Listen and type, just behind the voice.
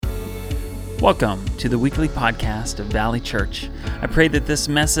Welcome to the weekly podcast of Valley Church. I pray that this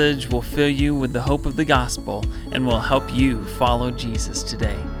message will fill you with the hope of the gospel and will help you follow Jesus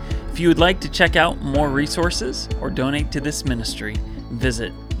today. If you would like to check out more resources or donate to this ministry,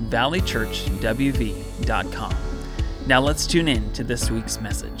 visit valleychurchwv.com. Now let's tune in to this week's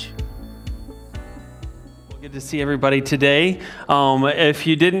message. Good to see everybody today. If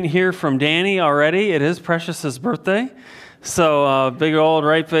you didn't hear from Danny already, it is Precious's birthday. So big old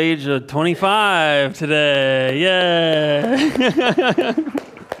ripe age of 25 today. Yay!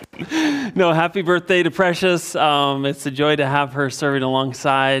 No, happy birthday to Precious. It's a joy to have her serving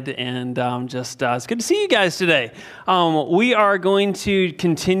alongside, and it's good to see you guys today. We are going to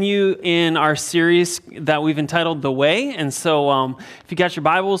continue in our series that we've entitled The Way, and so if you got your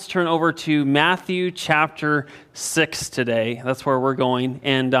Bibles, turn over to Matthew chapter 6 today. That's where we're going.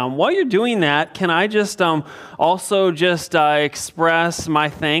 And while you're doing that, can I just also express my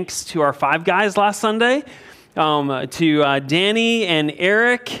thanks to our five guys last Sunday? To Danny and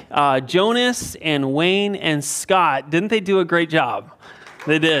Eric, Jonas and Wayne and Scott. Didn't they do a great job?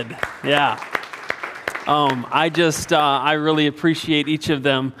 They did, yeah. I really appreciate each of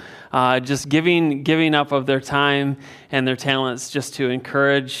them just giving up of their time and their talents just to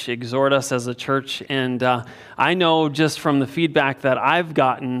encourage, exhort us as a church. And I know just from the feedback that I've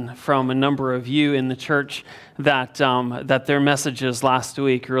gotten from a number of you in the church that their messages last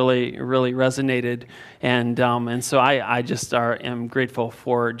week really resonated. And so I just am grateful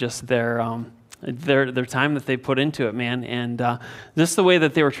for just their time that they put into it, man, and just the way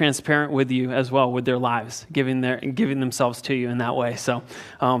that they were transparent with you as well with their lives, giving themselves to you in that way. So,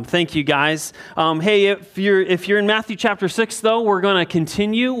 thank you guys. Hey, if you're in Matthew chapter 6, though, we're going to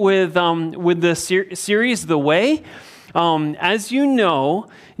continue with the series The Way. As you know,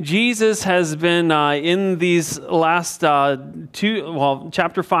 Jesus has been in these last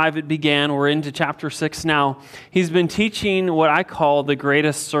chapter 5 it began. We're into chapter 6 now. He's been teaching what I call the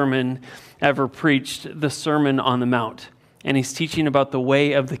greatest sermon ever preached, the Sermon on the Mount. And he's teaching about the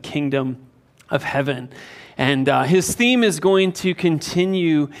way of the kingdom of heaven. And his theme is going to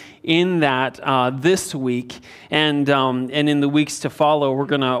continue in that this week, and in the weeks to follow, we're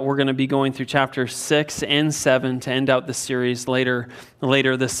gonna be going through chapters 6 and 7 to end out the series later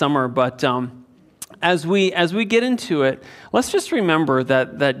this summer. But as we get into it, let's just remember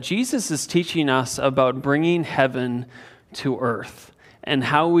that Jesus is teaching us about bringing heaven to earth and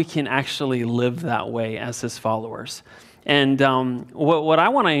how we can actually live that way as his followers. And what I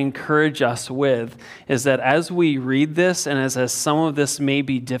want to encourage us with is that as we read this, and as some of this may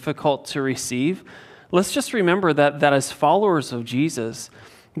be difficult to receive, let's just remember that as followers of Jesus,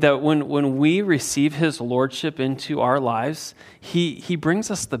 that when we receive his lordship into our lives, he brings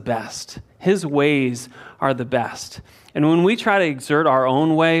us the best. His ways are the best. And when we try to exert our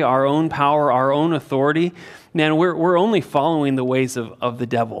own way, our own power, our own authority, man, we're only following the ways of the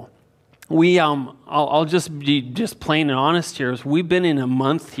devil. I'll just be plain and honest here. We've been in a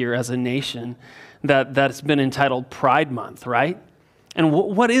month here as a nation that's been entitled Pride Month, right? And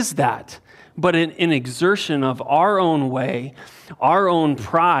what is that? But an exertion of our own way, our own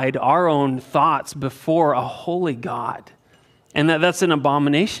pride, our own thoughts before a holy God. And that's an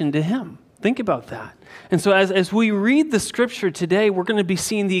abomination to him. Think about that. And so as we read the scripture today, we're going to be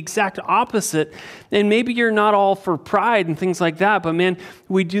seeing the exact opposite. And maybe you're not all for pride and things like that, but man,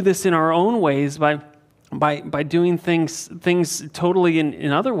 we do this in our own ways by doing things totally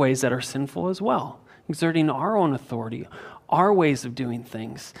in other ways that are sinful as well, exerting our own authority, our ways of doing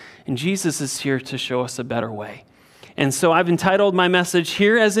things. And Jesus is here to show us a better way. And so I've entitled my message,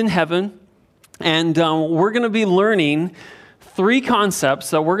 Here as in Heaven, and we're going to be learning three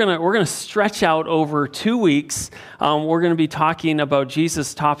concepts that we're gonna stretch out over 2 weeks. We're going to be talking about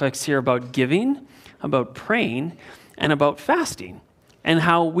Jesus' topics here about giving, about praying, and about fasting, and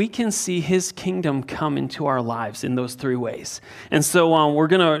how we can see his kingdom come into our lives in those three ways. And so we're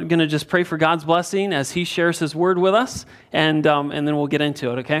gonna just pray for God's blessing as he shares his word with us, and then we'll get into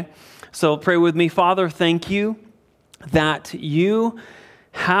it, okay? So pray with me. Father, thank you that you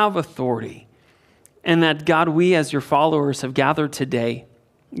have authority, and that, God, we as your followers have gathered today,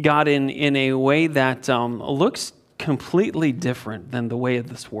 God, in a way that looks completely different than the way of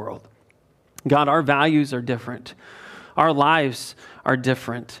this world. God, our values are different. Our lives are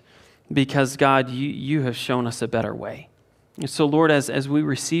different because, God, you have shown us a better way. So, Lord, as we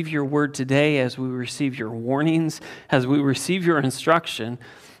receive your word today, as we receive your warnings, as we receive your instruction,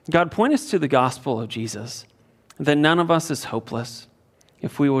 God, point us to the gospel of Jesus, that none of us is hopeless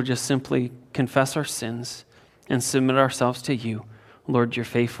if we will just simply confess our sins and submit ourselves to you. Lord, you're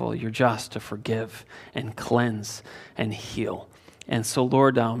faithful, you're just to forgive and cleanse and heal. And so,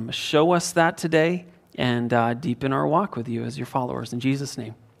 Lord, show us that today and deepen our walk with you as your followers. In Jesus'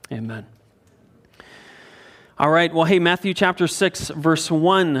 name, amen. All right, well, hey, Matthew chapter 6, verse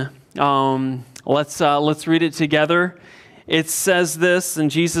 1. Let's read it together. It says this, and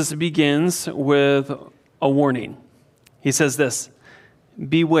Jesus begins with a warning. He says this,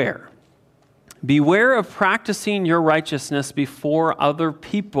 beware. Beware of practicing your righteousness before other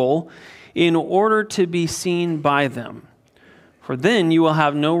people in order to be seen by them. For then you will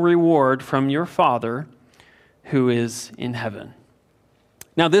have no reward from your Father who is in heaven.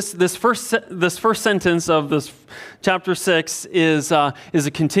 Now, this first sentence of this chapter 6 is a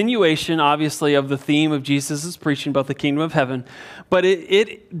continuation, obviously, of the theme of Jesus' preaching about the kingdom of heaven. But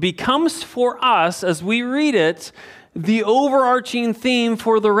it becomes for us, as we read it, the overarching theme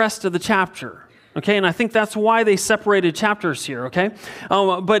for the rest of the chapter. Okay, and I think that's why they separated chapters here, okay?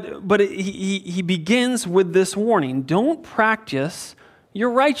 But he begins with this warning. Don't practice your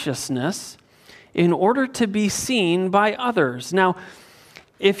righteousness in order to be seen by others. Now,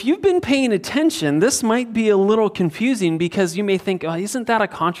 if you've been paying attention, this might be a little confusing because you may think, oh, isn't that a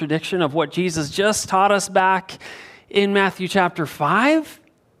contradiction of what Jesus just taught us back in Matthew chapter 5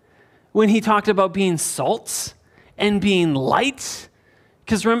 when he talked about being salts and being light?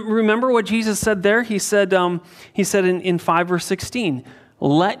 Because remember what Jesus said there? He said in 5 verse 16,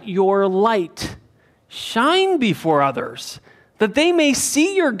 let your light shine before others, that they may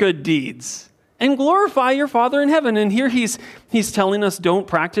see your good deeds and glorify your Father in heaven. And here he's telling us, don't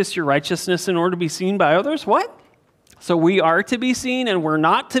practice your righteousness in order to be seen by others. What? So we are to be seen and we're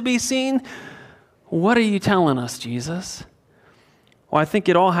not to be seen? What are you telling us, Jesus? Well, I think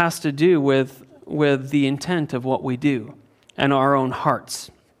it all has to do with the intent of what we do and our own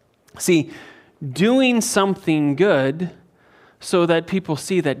hearts. See, doing something good so that people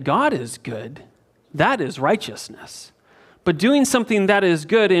see that God is good, that is righteousness. But doing something that is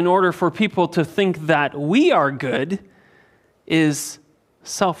good in order for people to think that we are good is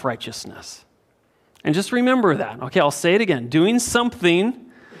self-righteousness. And just remember that. Okay, I'll say it again. Doing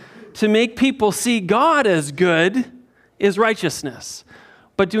something to make people see God as good is righteousness.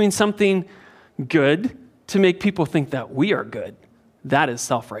 But doing something good to make people think that we are good, that is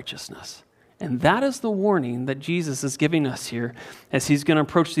self-righteousness. And that is the warning that Jesus is giving us here as he's going to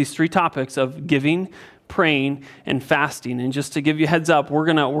approach these three topics of giving, praying, and fasting. And just to give you a heads up, we're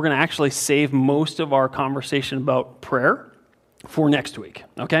gonna actually save most of our conversation about prayer for next week,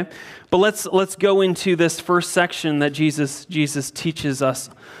 okay? But let's go into this first section that Jesus teaches us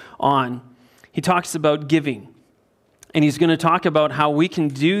on. He talks about giving. And he's going to talk about how we can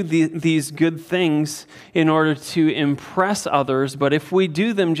do these good things in order to impress others. But if we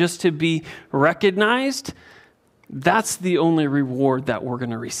do them just to be recognized, that's the only reward that we're going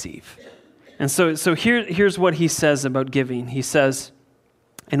to receive. And so here's what he says about giving. He says,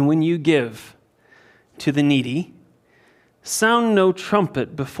 and when you give to the needy, sound no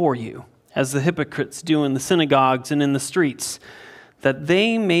trumpet before you, as the hypocrites do in the synagogues and in the streets, that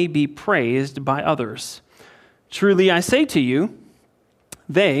they may be praised by others. Truly I say to you,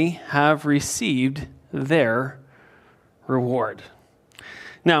 they have received their reward.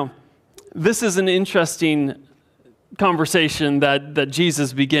 Now, this is an interesting conversation that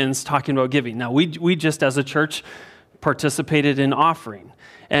Jesus begins talking about giving. Now, we just as a church participated in offering.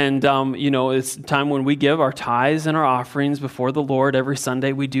 And, it's time when we give our tithes and our offerings before the Lord. Every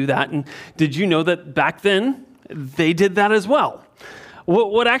Sunday we do that. And did you know that back then they did that as well?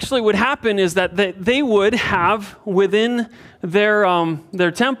 What actually would happen is that they would have within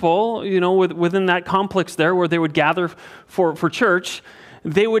their temple, within that complex there where they would gather for church,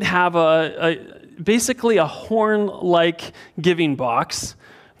 they would have basically a horn-like giving box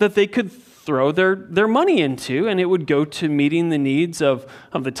that they could throw their money into, and it would go to meeting the needs of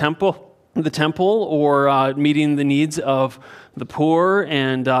the temple, or meeting the needs of the poor,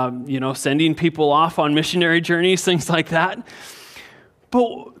 and sending people off on missionary journeys, things like that.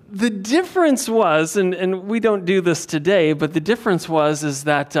 But the difference was, and we don't do this today, but the difference is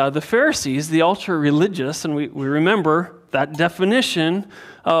that the Pharisees, the ultra-religious, and we remember that definition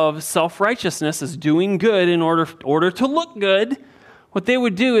of self-righteousness is doing good in order to look good. What they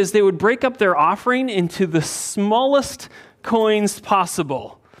would do is they would break up their offering into the smallest coins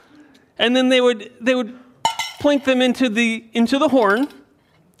possible. And then they would plink them into the horn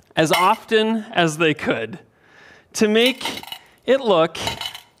as often as they could to make it look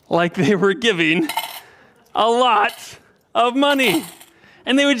like they were giving a lot of money.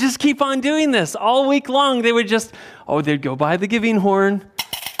 And they would just keep on doing this all week long. They would they'd go by the giving horn,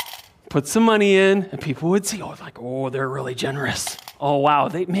 put some money in, and people would see, they're really generous. Oh, wow,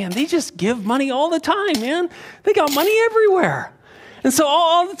 they just give money all the time, man. They got money everywhere. And so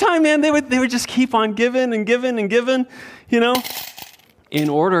all the time, man, they would just keep on giving and giving and giving, in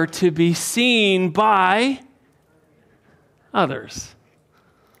order to be seen by others.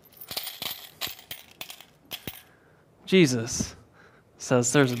 Jesus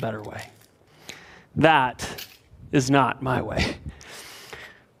says there's a better way. That is not my way.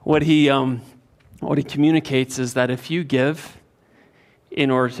 What he communicates is that if you give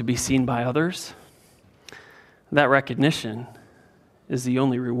in order to be seen by others, that recognition is the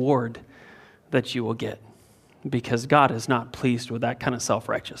only reward that you will get, because God is not pleased with that kind of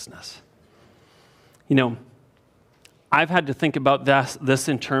self-righteousness. I've had to think about this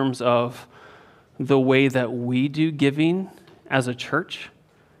in terms of the way that we do giving as a church,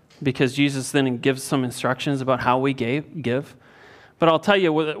 because Jesus then gives some instructions about how we give. But I'll tell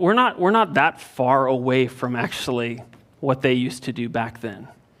you, we're not that far away from actually what they used to do back then,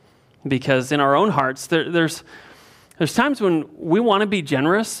 because in our own hearts, there's times when we want to be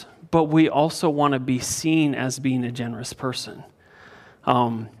generous, but we also want to be seen as being a generous person.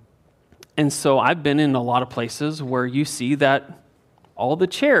 And so I've been in a lot of places where you see that all the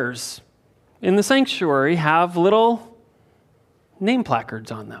chairs in the sanctuary have little name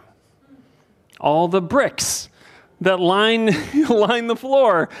placards on them. All the bricks that line the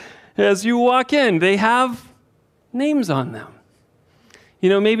floor as you walk in, they have names on them.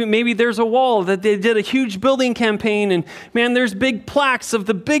 Maybe there's a wall that they did a huge building campaign, and man, there's big plaques of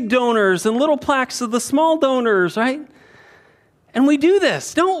the big donors and little plaques of the small donors, right? And we do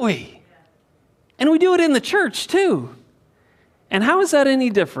this, don't we? And we do it in the church too. And how is that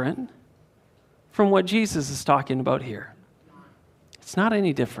any different from what Jesus is talking about here? It's not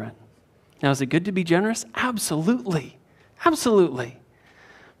any different. Now, is it good to be generous? Absolutely. Absolutely.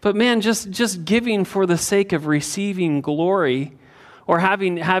 But man, just giving for the sake of receiving glory, or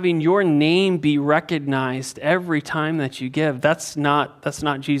having your name be recognized every time that you give, that's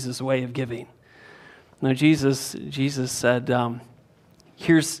not Jesus' way of giving. No, Jesus said,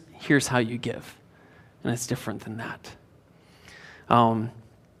 here's how you give. And it's different than that.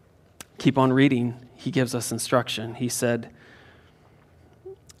 Keep on reading. He gives us instruction. He said,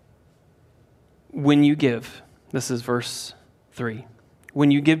 when you give, this is verse 3, when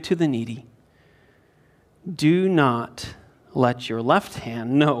you give to the needy, do not let your left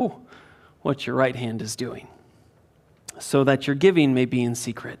hand know what your right hand is doing, so that your giving may be in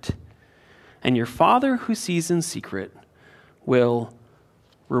secret. And your Father who sees in secret will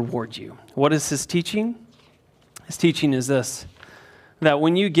reward you. What is his teaching? His teaching is this, that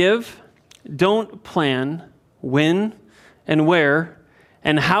when you give, don't plan when and where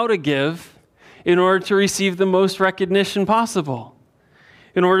and how to give in order to receive the most recognition possible,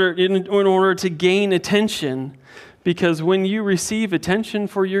 in order to gain attention. Because when you receive attention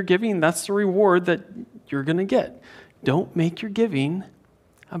for your giving, that's the reward that you're going to get. Don't make your giving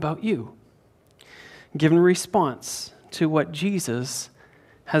about you. Give in response to what Jesus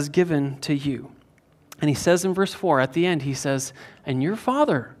has given to you. And he says in verse 4, at the end, he says, and your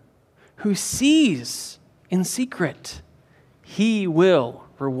Father who sees in secret, he will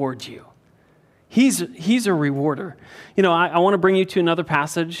reward you. He's a rewarder. I want to bring you to another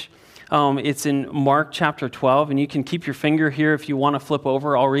passage. It's in Mark chapter 12, and you can keep your finger here if you want to flip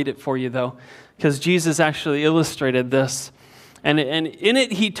over. I'll read it for you, though, because Jesus actually illustrated this. And in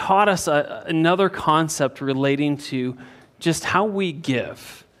it, he taught us another concept relating to just how we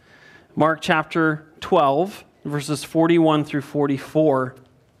give. Mark chapter 12, verses 41 through 44.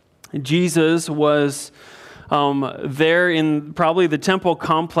 Jesus was there in probably the temple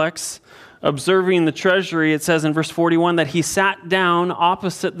complex, observing the treasury. It says in verse 41 that he sat down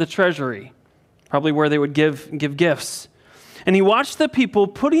opposite the treasury, probably where they would give gifts. And he watched the people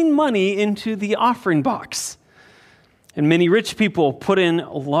putting money into the offering box. And many rich people put in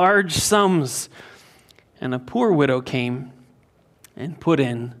large sums. And a poor widow came and put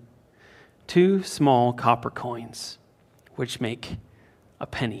in 2 small copper coins, which make a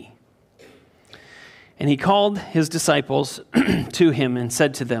penny. And he called his disciples to him and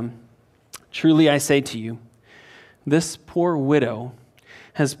said to them, truly I say to you, this poor widow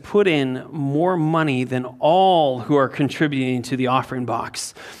has put in more money than all who are contributing to the offering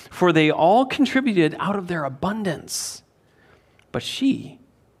box, for they all contributed out of their abundance. But she,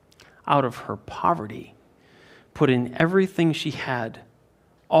 out of her poverty, put in everything she had,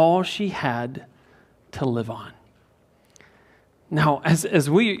 all she had to live on. Now, as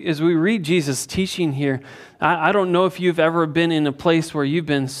we read Jesus' teaching here, I don't know if you've ever been in a place where you've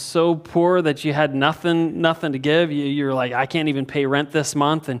been so poor that you had nothing to give. You're like, I can't even pay rent this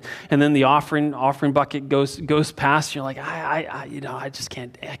month, and then the offering bucket goes past. You're like, I just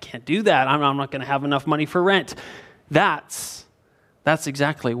can't do that. I'm not going to have enough money for rent. That's That's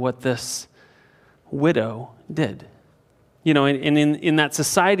exactly what this widow did. You know, and in that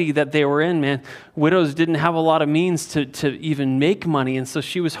society that they were in, man, widows didn't have a lot of means to even make money. And so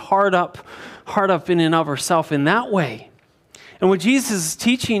she was hard up in and of herself in that way. And what Jesus is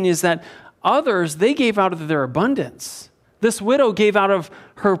teaching is that others, they gave out of their abundance. This widow gave out of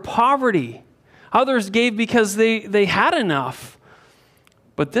her poverty. Others gave because they had enough.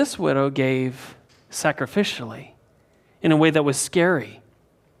 But this widow gave sacrificially in a way that was scary.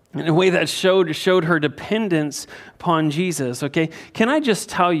 In a way that showed her dependence upon Jesus, okay? Can I just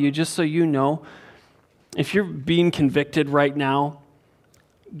tell you, just so you know, if you're being convicted right now,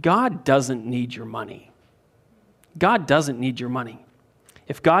 God doesn't need your money. God doesn't need your money.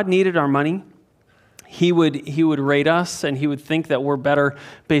 If God needed our money, He would rate us and He would think that we're better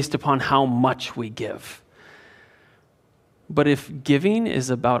based upon how much we give. But if giving is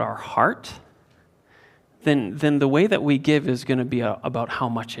about our heart, then the way that we give is going to be about how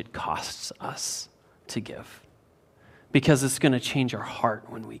much it costs us to give. Because it's going to change our heart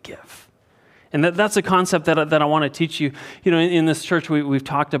when we give. And that's a concept that I want to teach you. You know, in this church, we've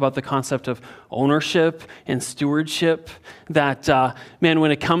talked about the concept of ownership and stewardship. That, man,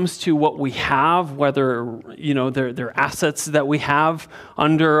 when it comes to what we have, whether, you know, they're assets that we have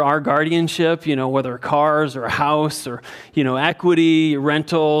under our guardianship, you know, whether cars or a house or, you know, equity,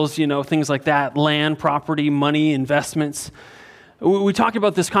 rentals, you know, things like that, land, property, money, investments. We talk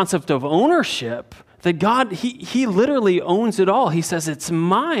about this concept of ownership. That God, he literally owns it all. He says, it's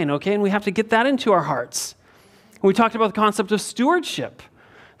mine, okay? And we have to get that into our hearts. And we talked about the concept of stewardship,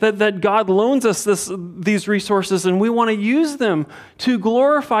 that God loans us these resources and we want to use them to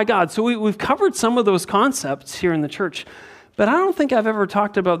glorify God. So we've covered some of those concepts here in the church, but I don't think I've ever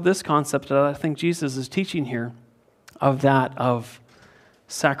talked about this concept that I think Jesus is teaching here, of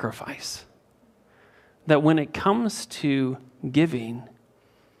sacrifice. That when it comes to giving,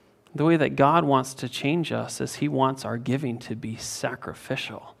 the way that God wants to change us is He wants our giving to be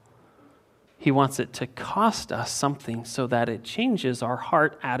sacrificial. He wants it to cost us something so that it changes our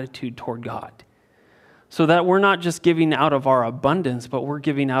heart attitude toward God. So that we're not just giving out of our abundance, but we're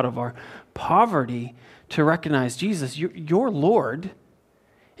giving out of our poverty to recognize, Jesus, you're Lord.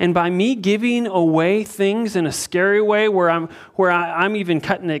 And by me giving away things in a scary way where I'm even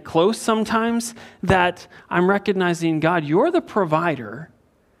cutting it close sometimes, that I'm recognizing, God, you're the provider.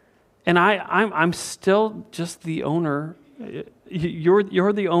 And I'm still just the owner.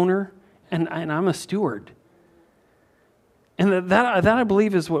 You're the owner, and I'm a steward. And that I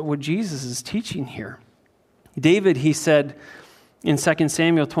believe is what Jesus is teaching here. David, he said in 2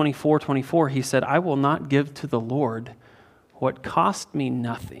 Samuel 24:24, he said, I will not give to the Lord what cost me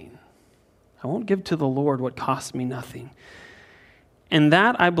nothing. I won't give to the Lord what cost me nothing. And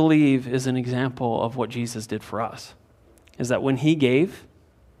that, I believe, is an example of what Jesus did for us. Is that when He gave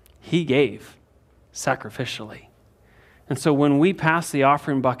sacrificially. And so when we pass the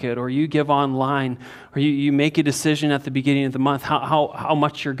offering bucket, or you give online, or you make a decision at the beginning of the month how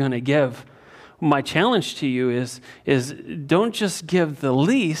much you're going to give, my challenge to you is don't just give the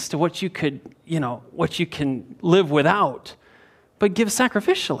least, what you can live without, but give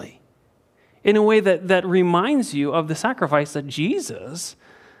sacrificially in a way that reminds you of the sacrifice that Jesus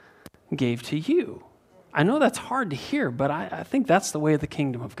gave to you. I know that's hard to hear, but I think that's the way of the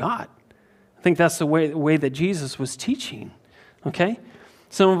kingdom of God. I think that's the way that Jesus was teaching, okay?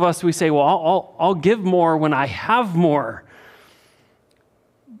 Some of us, we say, well, I'll give more when I have more.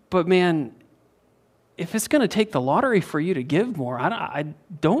 But man, if it's going to take the lottery for you to give more, I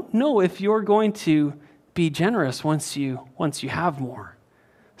don't know if you're going to be generous once you have more.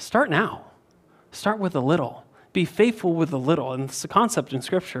 Start now. Start with a little. Be faithful with a little. And it's a concept in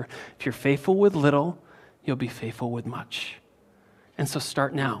Scripture. If you're faithful with little, you'll be faithful with much. And so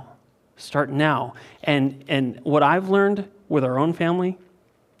start now. Start now. And what I've learned with our own family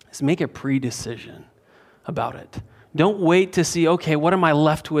is make a pre-decision about it. Don't wait to see, okay, what am I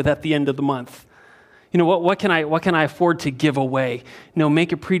left with at the end of the month? You know, what can I afford to give away? No,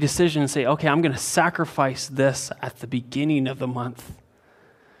 make a pre-decision and say, okay, I'm going to sacrifice this at the beginning of the month.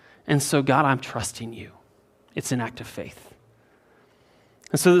 And so, God, I'm trusting you. It's an act of faith.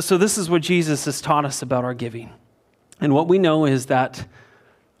 And so this is what Jesus has taught us about our giving. And what we know is that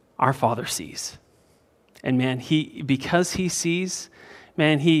our Father sees. And man, because He sees,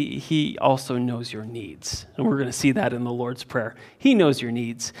 man, he also knows your needs. And we're going to see that in the Lord's Prayer. He knows your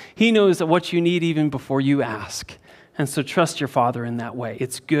needs. He knows what you need even before you ask. And so trust your Father in that way.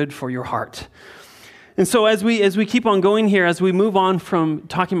 It's good for your heart. And so as we keep on going here, as we move on from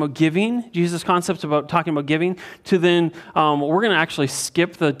talking about giving, Jesus' concepts about talking about giving, to then we're going to actually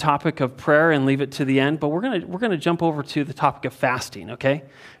skip the topic of prayer and leave it to the end, but we're going to jump over to the topic of fasting, okay?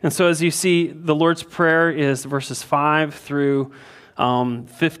 And so as you see, the Lord's Prayer is verses 5 through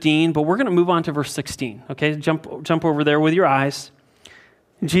 15, but we're going to move on to verse 16, okay? Jump over there with your eyes.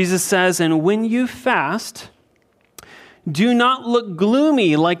 Jesus says, "And when you fast, do not look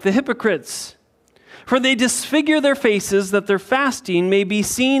gloomy like the hypocrites, for they disfigure their faces that their fasting may be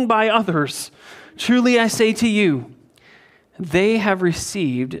seen by others. Truly I say to you, they have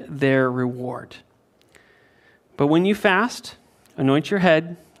received their reward. But when you fast, anoint your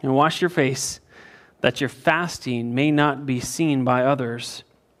head and wash your face, that your fasting may not be seen by others,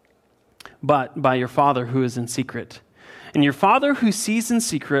 but by your Father who is in secret. And your Father who sees in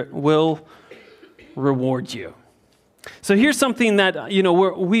secret will reward you." So here's something that,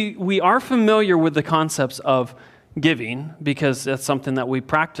 we are familiar with the concepts of giving because that's something that we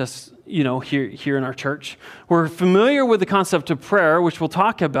practice, here in our church. We're familiar with the concept of prayer, which we'll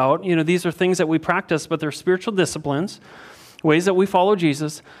talk about. These are things that we practice, but they're spiritual disciplines, ways that we follow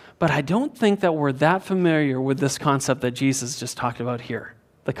Jesus. But I don't think that we're that familiar with this concept that Jesus just talked about here,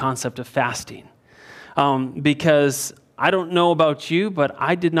 the concept of fasting. Because I don't know about you, but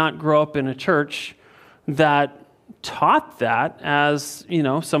I did not grow up in a church that taught that as,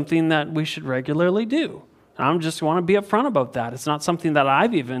 something that we should regularly do. I just want to be upfront about that. It's not something that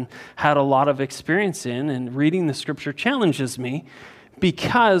I've even had a lot of experience in, and reading the scripture challenges me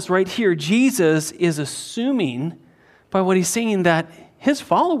because right here, Jesus is assuming by what he's saying that his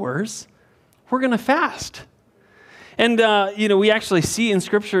followers were going to fast. And, we actually see in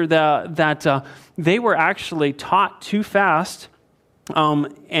scripture that they were actually taught to fast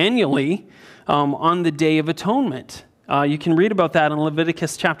annually on the Day of Atonement. You can read about that in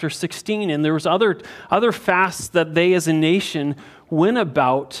Leviticus chapter 16, and there was other fasts that they as a nation went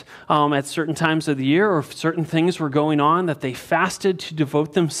about at certain times of the year, or if certain things were going on, that they fasted to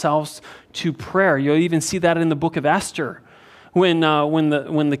devote themselves to prayer. You'll even see that in the book of Esther. When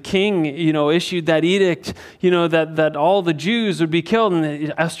the king, issued that edict, that all the Jews would be killed,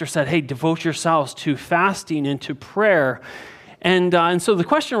 and Esther said, "Hey, devote yourselves to fasting and to prayer." And so the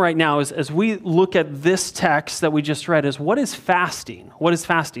question right now is, as we look at this text that we just read, is what is fasting? What is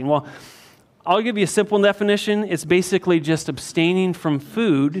fasting? Well, I'll give you a simple definition. It's basically just abstaining from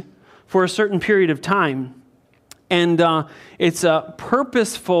food for a certain period of time. And it's a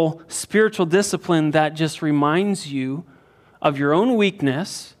purposeful spiritual discipline that just reminds you of your own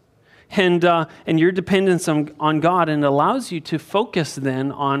weakness and your dependence on God, and allows you to focus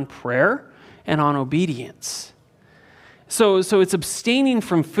then on prayer and on obedience. So it's abstaining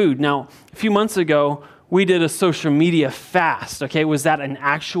from food. Now, a few months ago, we did a social media fast, okay? Was that an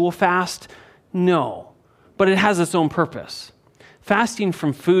actual fast? No, but it has its own purpose. Fasting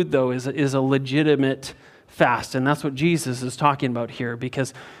from food, though, is a legitimate fast, and that's what Jesus is talking about here,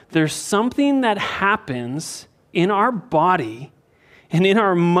 because there's something that happens in our body and in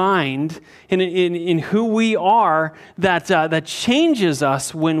our mind, in who we are, that changes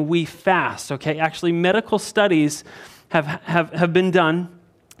us when we fast, okay? Actually, medical studies have been done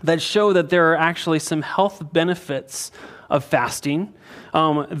that show that there are actually some health benefits of fasting.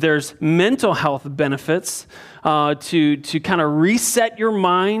 There's mental health benefits to kind of reset your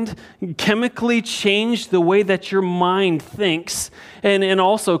mind, chemically change the way that your mind thinks, and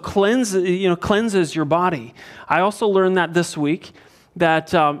also cleanses your body. I also learned that this week that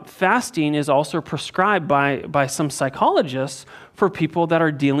fasting is also prescribed by some psychologists for people that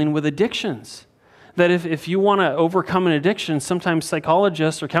are dealing with addictions. That if you want to overcome an addiction, sometimes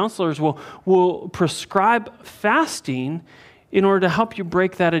psychologists or counselors will prescribe fasting in order to help you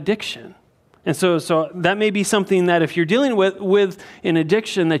break that addiction. And so that may be something that if you're dealing with an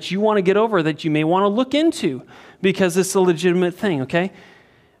addiction that you want to get over, that you may want to look into, because it's a legitimate thing, okay?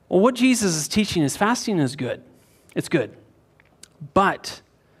 Well, what Jesus is teaching is fasting is good. It's good. But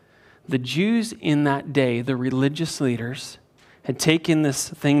the Jews in that day, the religious leaders, had taken this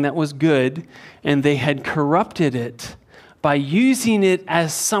thing that was good and they had corrupted it by using it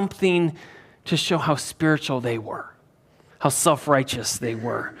as something to show how spiritual they were, how self-righteous they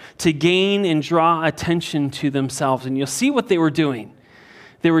were, to gain and draw attention to themselves. And you'll see what they were doing.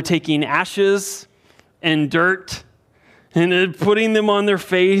 They were taking ashes and dirt and putting them on their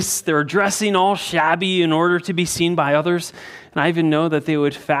face. They were dressing all shabby in order to be seen by others. And I even know that they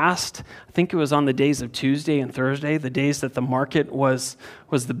would fast. I think it was on the days of Tuesday and Thursday, the days that the market was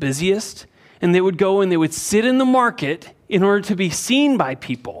the busiest. And they would go and they would sit in the market in order to be seen by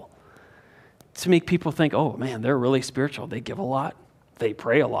people, to make people think, oh man, they're really spiritual. They give a lot. They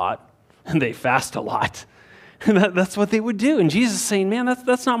pray a lot. and they fast a lot. That's what they would do. And Jesus is saying, man,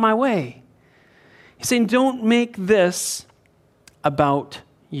 that's not my way. He's saying, don't make this about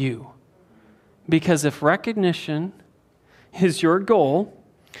you. Because if recognition is your goal,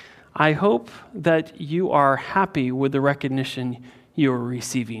 I hope that you are happy with the recognition you're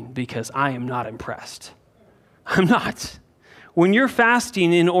receiving, because I am not impressed. I'm not. When you're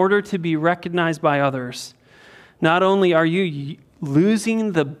fasting in order to be recognized by others, not only are you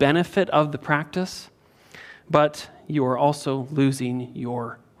losing the benefit of the practice, but you are also losing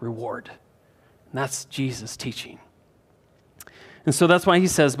your reward. And that's Jesus' teaching. And so that's why he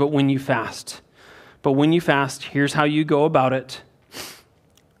says, but when you fast, here's how you go about it.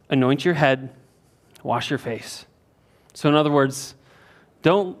 Anoint your head, wash your face. So in other words,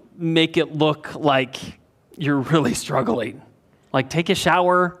 don't make it look like you're really struggling. Like take a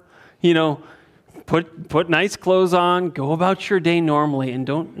shower, put nice clothes on, go about your day normally, and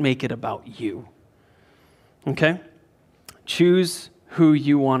don't make it about you. Okay? Choose who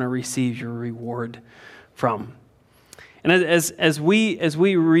you want to receive your reward from. And as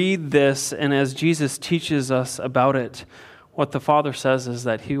we read this, and as Jesus teaches us about it, what the Father says is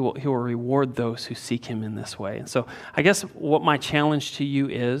that he will reward those who seek him in this way. And so I guess what my challenge to you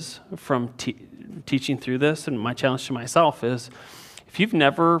is from teaching through this, and my challenge to myself is, if you've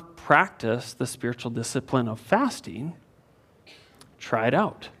never practiced the spiritual discipline of fasting, try it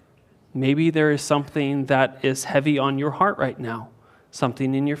out. Maybe there is something that is heavy on your heart right now,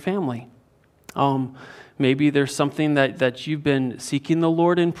 something in your family. Maybe there's something that you've been seeking the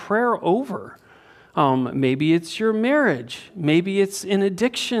Lord in prayer over. Maybe it's your marriage. Maybe it's an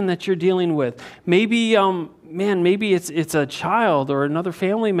addiction that you're dealing with. Maybe, maybe it's a child or another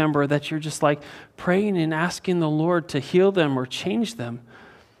family member that you're just like praying and asking the Lord to heal them or change them.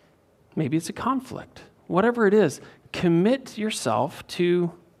 Maybe it's a conflict. Whatever it is, commit yourself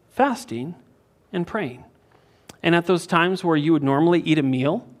to fasting and praying. And at those times where you would normally eat a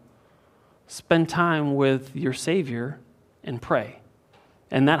meal, spend time with your Savior and pray.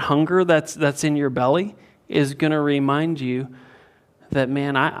 And that hunger that's in your belly is going to remind you that,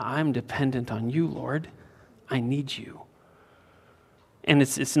 man, I'm dependent on you, Lord. I need you. And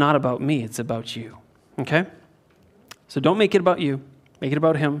it's not about me, it's about you. Okay? So don't make it about you. Make it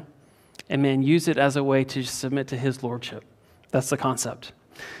about him. And man, use it as a way to submit to his lordship. That's the concept.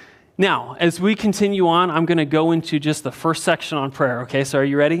 Now, as we continue on, I'm going to go into just the first section on prayer. Okay, so are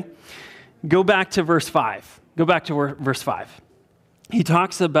you ready? Go back to verse 5. Go back to verse 5. He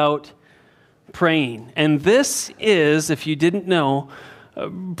talks about praying. And this is, if you didn't know,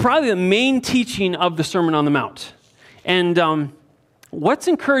 probably the main teaching of the Sermon on the Mount. And what's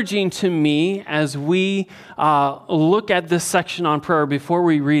encouraging to me as we look at this section on prayer before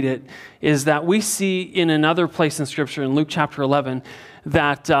we read it is that we see in another place in Scripture, in Luke chapter 11,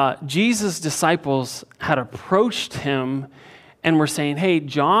 that Jesus' disciples had approached him and were saying, hey,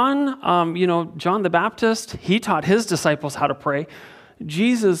 John the Baptist, he taught his disciples how to pray.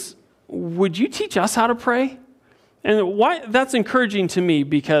 Jesus, would you teach us how to pray? And why that's encouraging to me,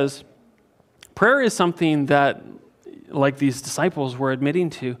 because prayer is something that, like these disciples were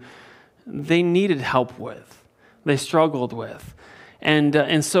admitting to, they needed help with. They struggled with.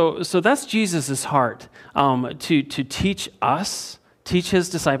 And so that's Jesus' heart, to teach us, teach his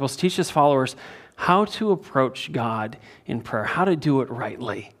disciples, teach his followers how to approach God in prayer, how to do it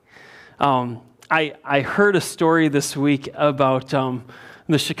rightly. I heard a story this week about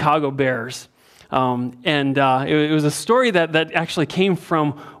the Chicago Bears. It was a story that actually came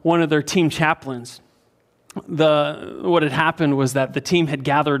from one of their team chaplains. What had happened was that the team had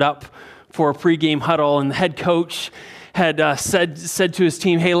gathered up for a pregame huddle, and the head coach had said to his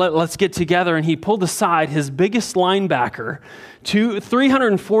team, hey, let's get together. And he pulled aside his biggest linebacker,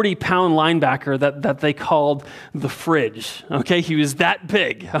 340-pound linebacker that they called the Fridge. Okay, he was that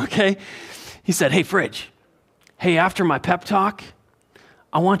big. Okay, he said, hey, Fridge, hey, after my pep talk,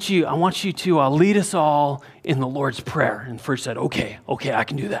 I want you to lead us all in the Lord's Prayer. And Fridge said, okay, I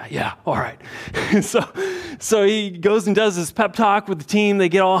can do that. Yeah, all right. So he goes and does his pep talk with the team. They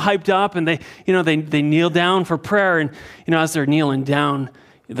get all hyped up, and they kneel down for prayer. And as they're kneeling down,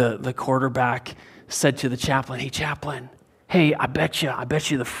 the quarterback said to the chaplain, hey, chaplain, hey, I bet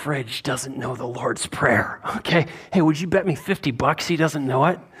you the Fridge doesn't know the Lord's Prayer. Okay, hey, would you bet me $50 he doesn't know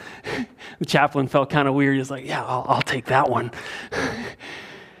it? The chaplain felt kind of weird. He was like, yeah, I'll take that one.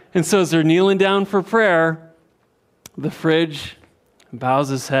 And so as they're kneeling down for prayer, the Fridge bows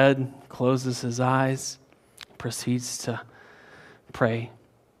his head, closes his eyes, proceeds to pray.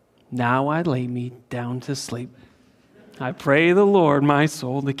 Now I lay me down to sleep. I pray the Lord my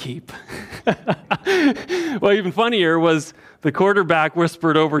soul to keep. Well, even funnier was the quarterback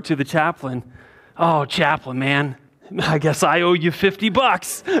whispered over to the chaplain, "Oh, chaplain, man, I guess I owe you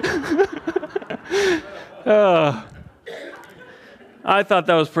 $50." I thought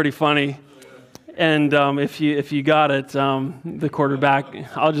that was pretty funny. And if you got it, the quarterback,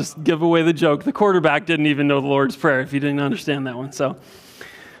 I'll just give away the joke. The quarterback didn't even know the Lord's Prayer if you didn't understand that one. So,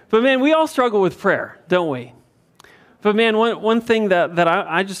 but man, we all struggle with prayer, don't we? But man, one thing that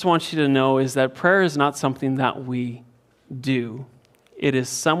I just want you to know is that prayer is not something that we do. It is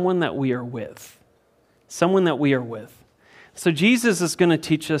someone that we are with. Someone that we are with. So Jesus is going to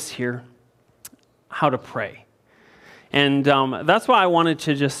teach us here how to pray. And that's why I wanted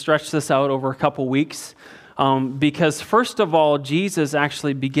to just stretch this out over a couple weeks. Because first of all, Jesus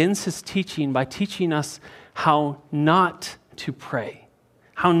actually begins his teaching by teaching us how not to pray.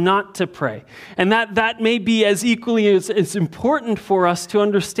 How not to pray. And that may be as equally as important for us to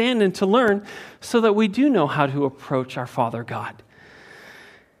understand and to learn so that we do know how to approach our Father God.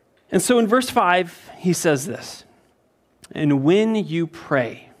 And so in verse 5, he says this, and when you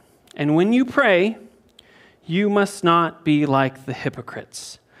pray, you must not be like the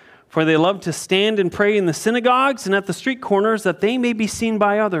hypocrites, for they love to stand and pray in the synagogues and at the street corners that they may be seen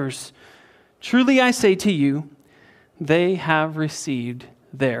by others. Truly I say to you, they have received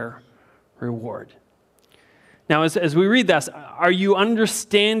their reward. Now, as we read this, are you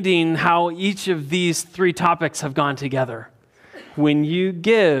understanding how each of these three topics have gone together? When you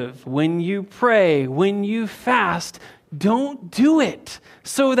give, when you pray, when you fast, don't do it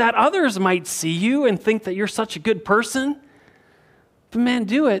so that others might see you and think that you're such a good person. But man,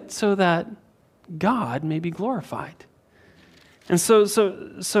 do it so that God may be glorified. And so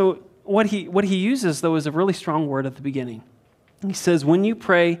what he uses, though, is a really strong word at the beginning. He says, when you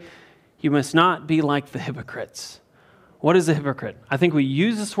pray, you must not be like the hypocrites. What is a hypocrite? I think we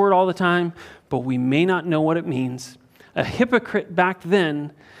use this word all the time, but we may not know what it means. A hypocrite back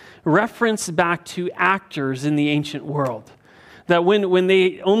then referenced back to actors in the ancient world. That when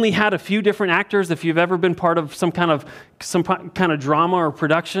they only had a few different actors, if you've ever been part of some kind of drama or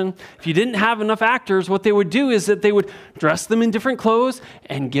production, if you didn't have enough actors, what they would do is that they would dress them in different clothes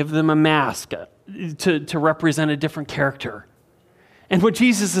and give them a mask to represent a different character. And what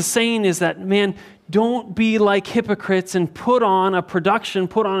Jesus is saying is that, man, don't be like hypocrites and put on a production,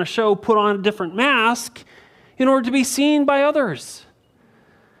 put on a show, put on a different mask in order to be seen by others.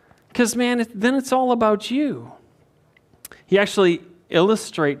 Because, man, then it's all about you. He actually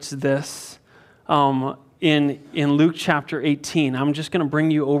illustrates this in Luke chapter 18. I'm just going to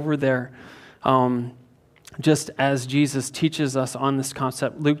bring you over there just as Jesus teaches us on this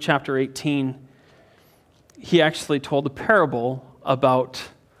concept. Luke chapter 18, he actually told a parable about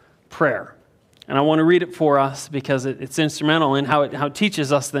prayer. And I want to read it for us because it's instrumental in how it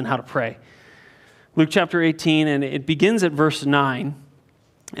teaches us then how to pray. Luke chapter 18, and it begins at verse 9.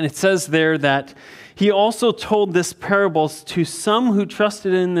 And it says there that he also told this parable to some who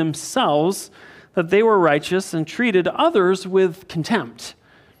trusted in themselves that they were righteous and treated others with contempt.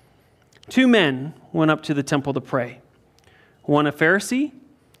 2 men went up to the temple to pray, one a Pharisee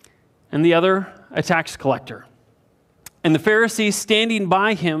and the other a tax collector. And the Pharisee, standing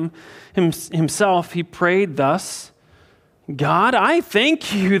by himself, he prayed thus, God, I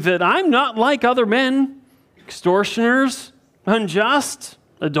thank you that I'm not like other men, extortioners, unjust,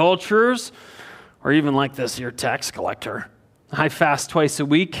 adulterers, or even like this here tax collector. I fast twice a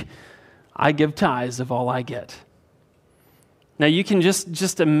week. I give tithes of all I get. Now you can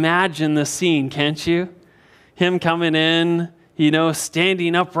just imagine the scene, can't you? Him coming in,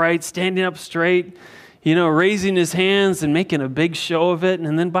 standing upright, standing up straight, raising his hands and making a big show of it,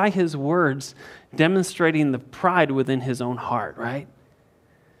 and then by his words, demonstrating the pride within his own heart, right?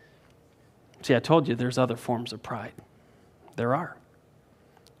 See, I told you there's other forms of pride. There are.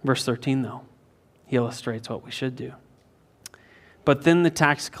 Verse 13, though, he illustrates what we should do. But then the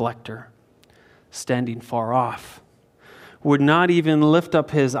tax collector, standing far off, would not even lift up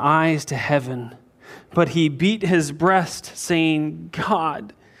his eyes to heaven, but he beat his breast, saying,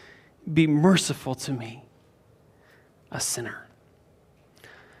 God, be merciful to me, a sinner.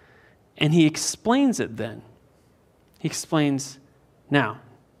 And he explains it then. He explains, now,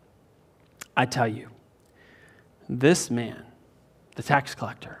 I tell you, this man, the tax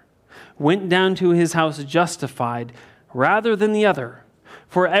collector, went down to his house justified rather than the other.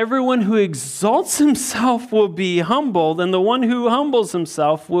 For everyone who exalts himself will be humbled, and the one who humbles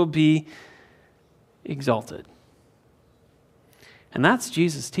himself will be exalted. And that's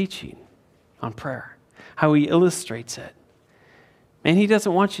Jesus' teaching on prayer, how he illustrates it. And he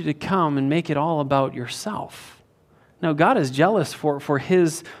doesn't want you to come and make it all about yourself. No, God is jealous for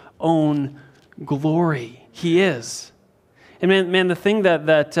his own glory. He is. And man, the thing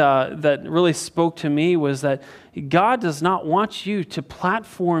that really spoke to me was that God does not want you to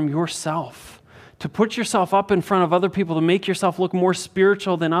platform yourself, to put yourself up in front of other people, to make yourself look more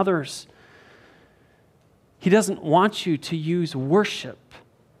spiritual than others. He doesn't want you to use worship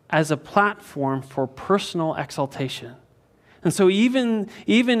as a platform for personal exaltation. And so even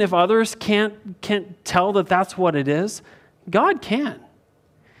if others can't tell that that's what it is, God can.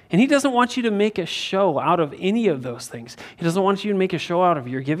 And he doesn't want you to make a show out of any of those things. He doesn't want you to make a show out of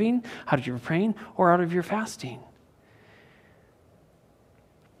your giving, out of your praying, or out of your fasting.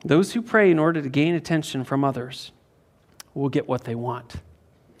 Those who pray in order to gain attention from others will get what they want.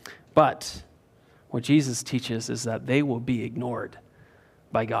 But what Jesus teaches is that they will be ignored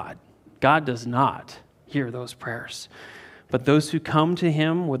by God. God does not hear those prayers. But those who come to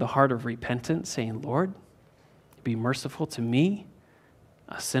him with a heart of repentance, saying, Lord, be merciful to me,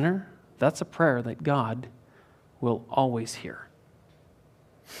 a sinner, that's a prayer that God will always hear.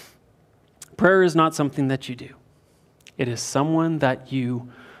 Prayer is not something that you do. It is someone that you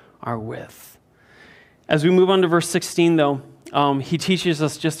are with. As we move on to verse 16, though, he teaches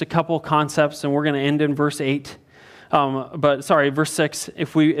us just a couple concepts, and we're going to end in verse 8. Verse 6.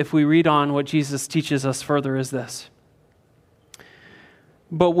 If we read on, what Jesus teaches us further is this.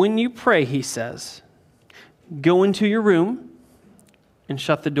 But when you pray, he says, go into your room and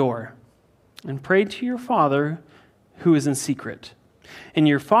shut the door, and pray to your Father who is in secret. And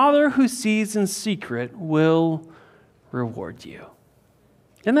your Father who sees in secret will reward you.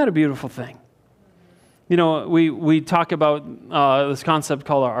 Isn't that a beautiful thing? You know, we talk about this concept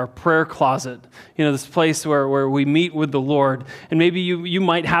called our prayer closet. You know, this place where we meet with the Lord. And maybe you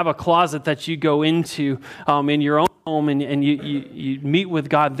might have a closet that you go into in your own home, and you meet with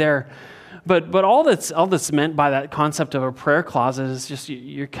God there. But all that's meant by that concept of a prayer closet is just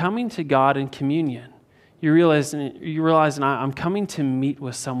you're coming to God in communion. You realize I'm coming to meet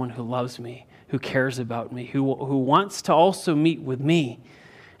with someone who loves me, who cares about me, who wants to also meet with me.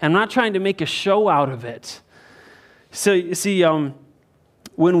 I'm not trying to make a show out of it. So you see,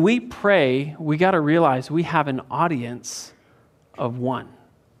 when we pray, we got to realize we have an audience of one.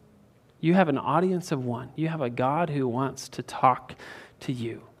 You have an audience of one. You have a God who wants to talk to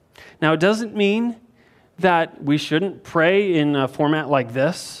you. Now, it doesn't mean that we shouldn't pray in a format like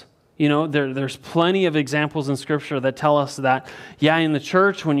this. You know, there's plenty of examples in Scripture that tell us that, yeah, in the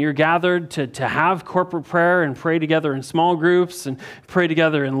church, when you're gathered to have corporate prayer and pray together in small groups and pray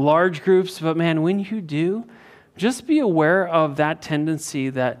together in large groups, but man, when you do, just be aware of that tendency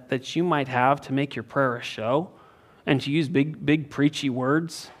that you might have to make your prayer a show and to use big preachy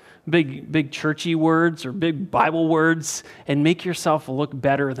words, big churchy words or big Bible words, and make yourself look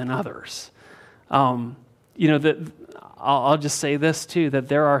better than others. I'll just say this too, that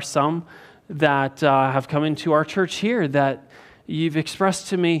there are some that have come into our church here that you've expressed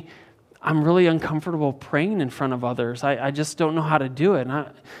to me, I'm really uncomfortable praying in front of others. I just don't know how to do it.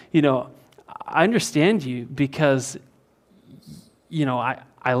 And I understand you because,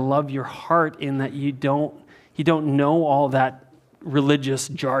 I love your heart in that you don't know all that religious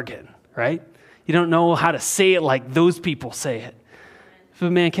jargon, right? You don't know how to say it like those people say it.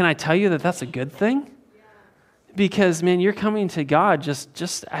 But man, can I tell you that that's a good thing? Because, man, you're coming to God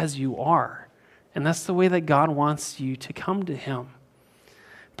just as you are. And that's the way that God wants you to come to him.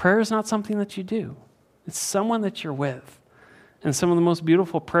 Prayer is not something that you do. It's someone that you're with. And some of the most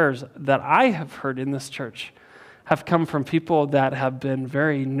beautiful prayers that I have heard in this church have come from people that have been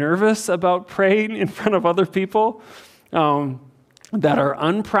very nervous about praying in front of other people, that are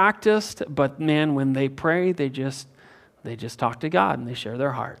unpracticed, but man, when they pray, they just talk to God and they share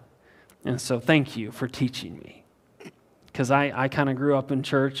their heart. And so thank you for teaching me. Because I kind of grew up in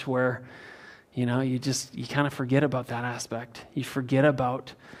church where, you kind of forget about that aspect. You forget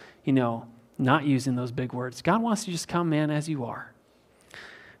about, not using those big words. God wants you to just come, man, as you are.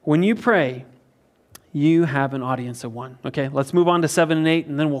 When you pray, you have an audience of one. Okay, let's move on to 7 and 8,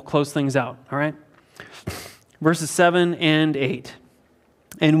 and then we'll close things out, all right? Verses 7 and 8.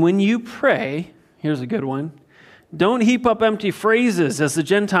 And when you pray, here's a good one, don't heap up empty phrases as the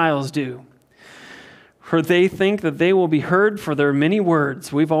Gentiles do, for they think that they will be heard for their many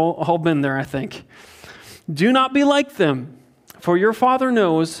words. We've all been there, I think. Do not be like them, for your Father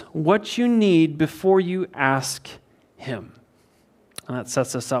knows what you need before you ask him. And that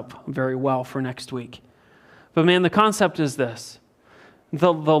sets us up very well for next week. But man, the concept is this.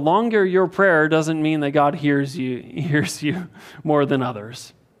 The longer your prayer doesn't mean that God hears you more than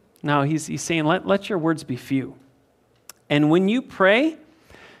others. Now, he's saying, let your words be few. And when you pray,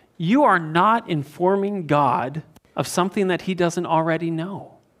 you are not informing God of something that he doesn't already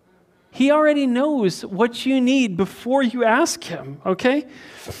know. He already knows what you need before you ask him, okay?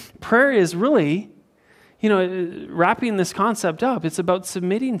 Prayer is really, wrapping this concept up, it's about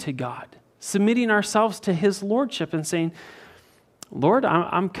submitting to God, submitting ourselves to his lordship and saying, Lord,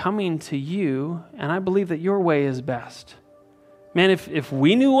 I'm coming to you, and I believe that your way is best. Man, if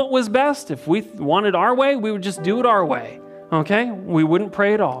we knew what was best, if we wanted our way, we would just do it our way, okay? We wouldn't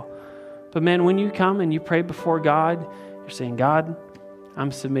pray at all. But man, when you come and you pray before God, you're saying, God,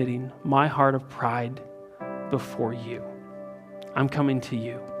 I'm submitting my heart of pride before you. I'm coming to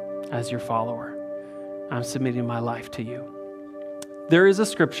you as your follower. I'm submitting my life to you. There is a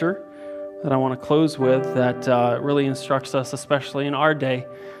scripture that I want to close with that really instructs us, especially in our day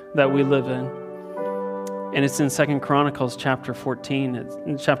that we live in. And it's in 2 Chronicles chapter 7,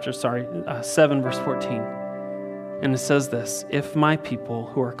 verse 14. And it says this, if my people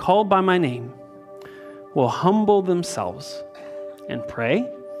who are called by my name will humble themselves and pray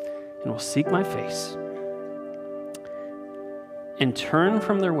and will seek my face and turn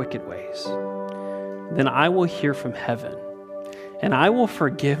from their wicked ways, then I will hear from heaven and I will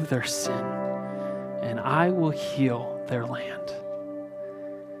forgive their sin and I will heal their land.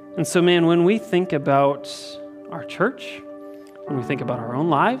 And so, man, when we think about our church, when we think about our own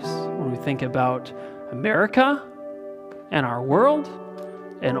lives, when we think about America and our world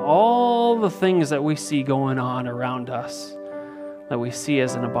and all the things that we see going on around us that we see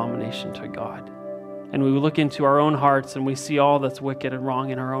as an abomination to God, and we look into our own hearts and we see all that's wicked and wrong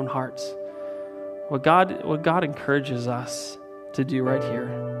in our own hearts, what God encourages us to do right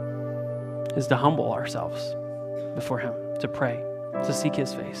here is to humble ourselves before him, to pray, to seek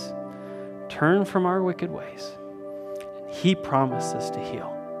his face, turn from our wicked ways. He promises to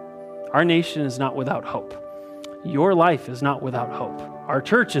heal. Our nation is not without hope. Your life is not without hope. Our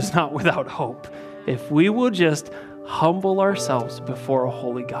church is not without hope. If we will just humble ourselves before a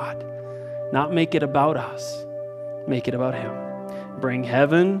holy God, not make it about us, make it about him. Bring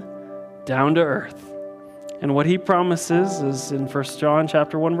heaven down to earth. And what he promises is in 1 John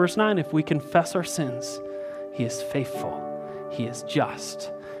chapter 1, verse 9, if we confess our sins, he is faithful, he is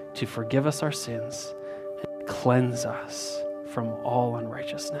just to forgive us our sins and cleanse us from all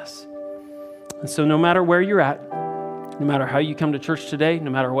unrighteousness. And so no matter where you're at, no matter how you come to church today,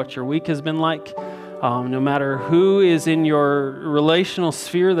 no matter what your week has been like, no matter who is in your relational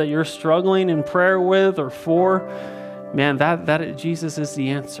sphere that you're struggling in prayer with or for, man, that Jesus is the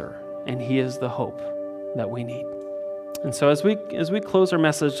answer, and he is the hope that we need. And so as we close our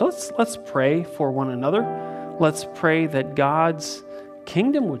message, let's pray for one another. Let's pray that God's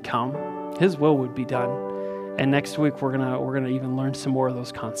kingdom would come, his will would be done. And next week we're gonna even learn some more of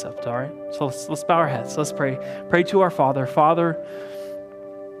those concepts. All right. So let's bow our heads. Let's pray. Pray to our Father. Father,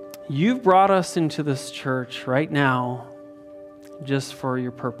 you've brought us into this church right now just for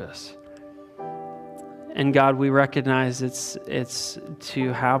your purpose. And God, we recognize it's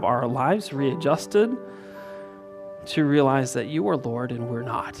to have our lives readjusted, to realize that you are Lord and we're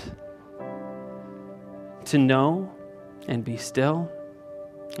not. To know and be still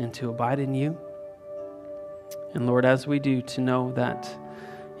and to abide in you. And Lord, as we do, to know that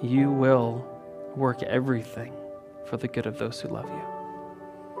you will work everything for the good of those who love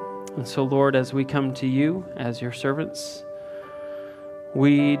you. And so, Lord, as we come to you as your servants,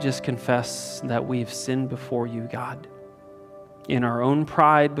 we just confess that we've sinned before you, God, in our own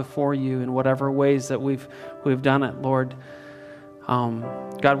pride before you, in whatever ways that we've done it, Lord.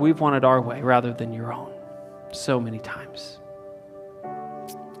 God, we've wanted our way rather than your own so many times.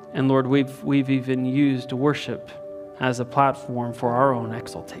 And Lord, we've even used worship as a platform for our own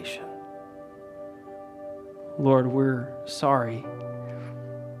exaltation. Lord, we're sorry,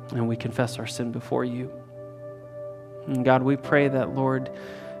 and we confess our sin before you. And God, we pray that, Lord,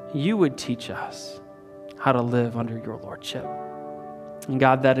 you would teach us how to live under your lordship. And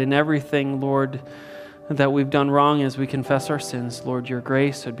God, that in everything, Lord, that we've done wrong as we confess our sins, Lord, your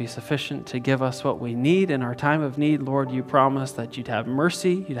grace would be sufficient to give us what we need in our time of need. Lord, you promised that you'd have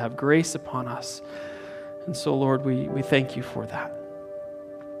mercy, you'd have grace upon us. And so, Lord, we thank you for that.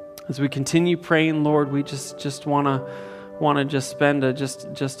 As we continue praying, Lord, we just want to just spend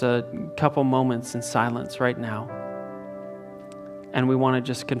just a couple moments in silence right now. And we want to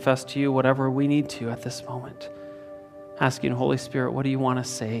just confess to you whatever we need to at this moment. Asking, Holy Spirit, what do you want to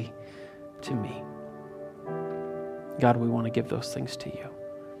say to me? God, we want to give those things to you.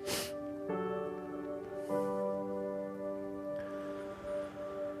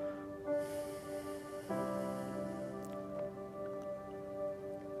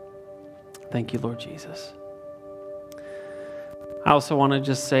 Thank you, Lord Jesus. I also want to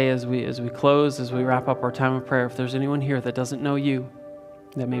just say as we close, as we wrap up our time of prayer, if there's anyone here that doesn't know you,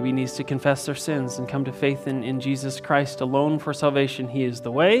 that maybe needs to confess their sins and come to faith in Jesus Christ alone for salvation. He is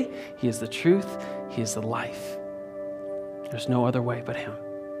the way, He is the truth, He is the life. There's no other way but Him.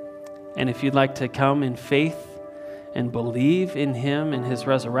 And if you'd like to come in faith and believe in Him and His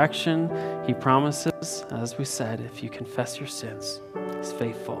resurrection, He promises, as we said, if you confess your sins, He's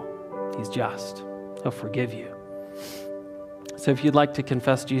faithful, He's just, He'll forgive you. So if you'd like to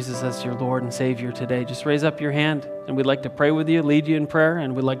confess Jesus as your Lord and Savior today, just raise up your hand, and we'd like to pray with you, lead you in prayer,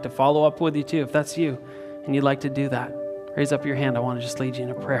 and we'd like to follow up with you too. If that's you and you'd like to do that, raise up your hand. I want to just lead you in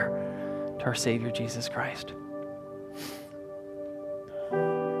a prayer to our Savior, Jesus Christ.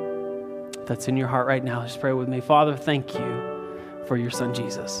 If that's in your heart right now, just pray with me. Father, thank you for your Son,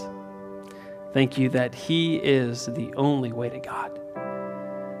 Jesus. Thank you that He is the only way to God.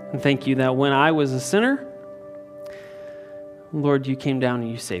 And thank you that when I was a sinner, Lord, you came down and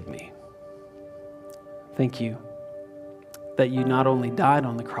you saved me. Thank you that you not only died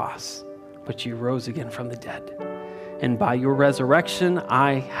on the cross, but you rose again from the dead. And by your resurrection,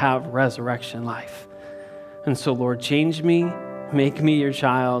 I have resurrection life. And so, Lord, change me, make me your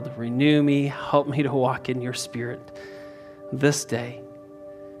child, renew me, help me to walk in your Spirit this day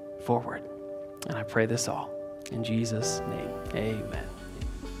forward. And I pray this all in Jesus' name. Amen.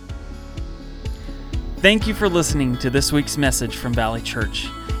 Thank you for listening to this week's message from Valley Church.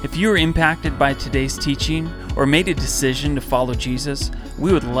 If you were impacted by today's teaching or made a decision to follow Jesus,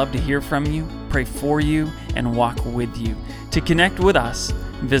 we would love to hear from you, pray for you, and walk with you. To connect with us,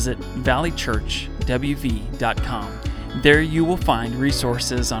 visit valleychurchwv.com. There you will find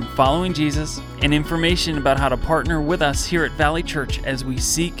resources on following Jesus and information about how to partner with us here at Valley Church as we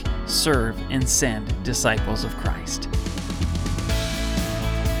seek, serve, and send disciples of Christ.